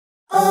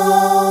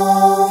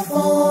All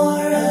for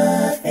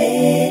a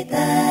faith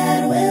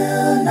that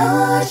will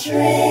not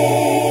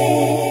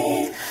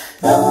shrink,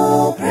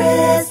 though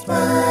pressed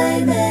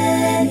by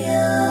many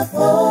a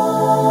foe.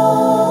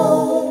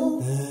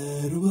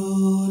 That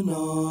will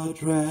not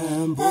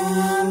tremble,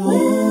 that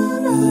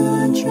will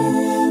not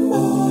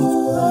tremble.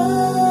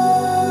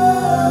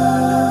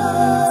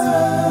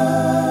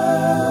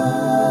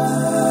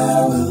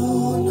 That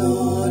will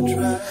not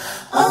tremble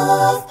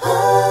Of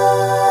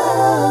poverty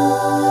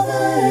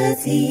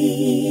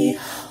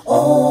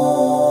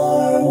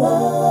or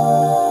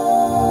woe.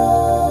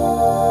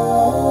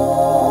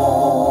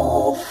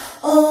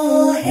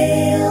 Oh,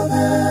 hail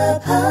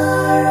the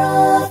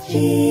power of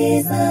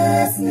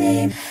Jesus'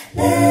 name.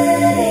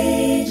 Let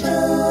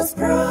angels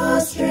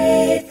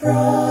prostrate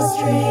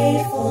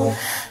fall.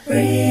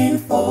 Bring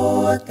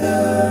forth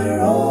the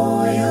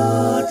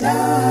royal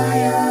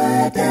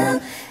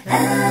diadem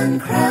and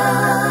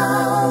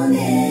crown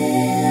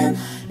him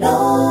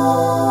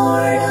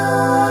Lord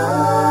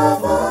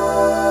of all.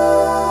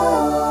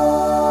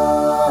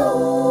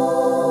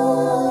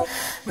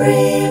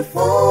 Bring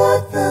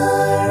forth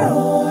the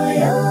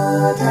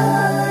royal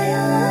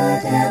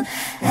diadem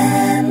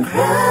and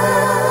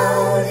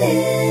crown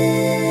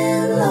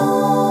him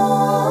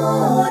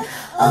Lord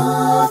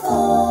of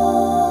all.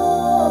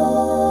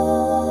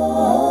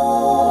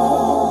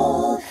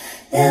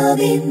 There'll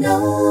be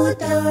no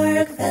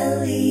dark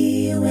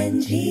valley when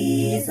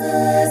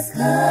Jesus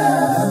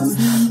comes.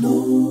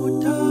 No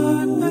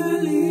dark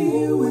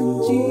valley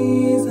when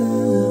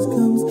Jesus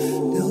comes.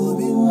 There'll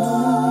be no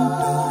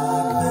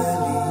dark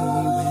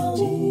valley when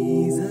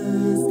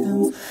Jesus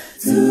comes.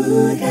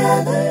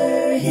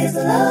 Together his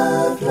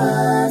loved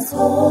ones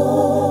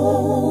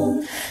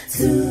home.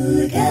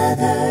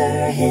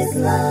 Together his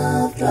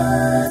loved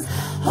ones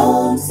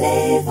home,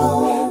 safe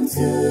home.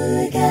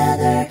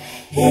 Together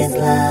his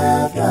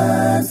loved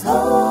ones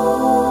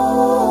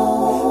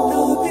home.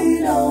 There'll be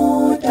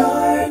no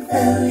dark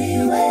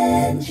valley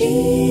when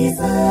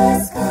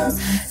Jesus comes.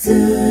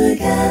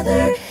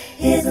 Together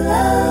his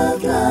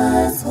loved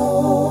ones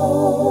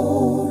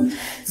home.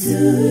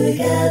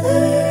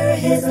 Together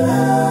his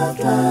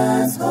loved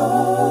ones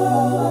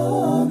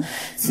home.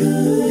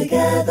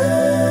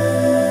 Together